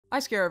I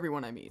scare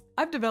everyone I meet.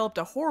 I've developed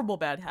a horrible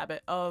bad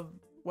habit of,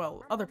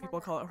 well, other people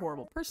call it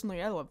horrible.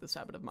 Personally, I love this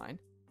habit of mine.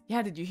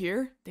 Yeah, did you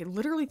hear? They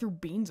literally threw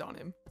beans on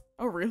him.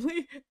 Oh,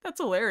 really? That's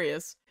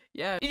hilarious.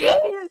 Yeah.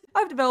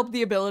 I've developed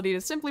the ability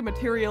to simply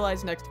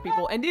materialize next to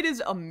people, and it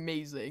is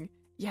amazing.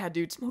 Yeah,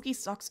 dude, Smokey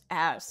sucks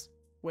ass.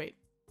 Wait.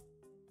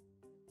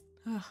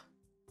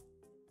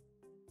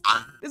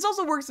 This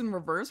also works in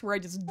reverse, where I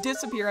just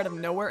disappear out of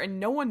nowhere and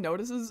no one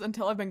notices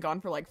until I've been gone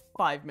for like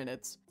 5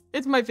 minutes.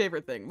 It's my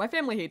favorite thing. My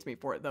family hates me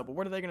for it though, but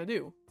what are they gonna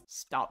do?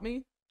 Stop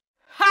me?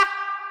 Ha!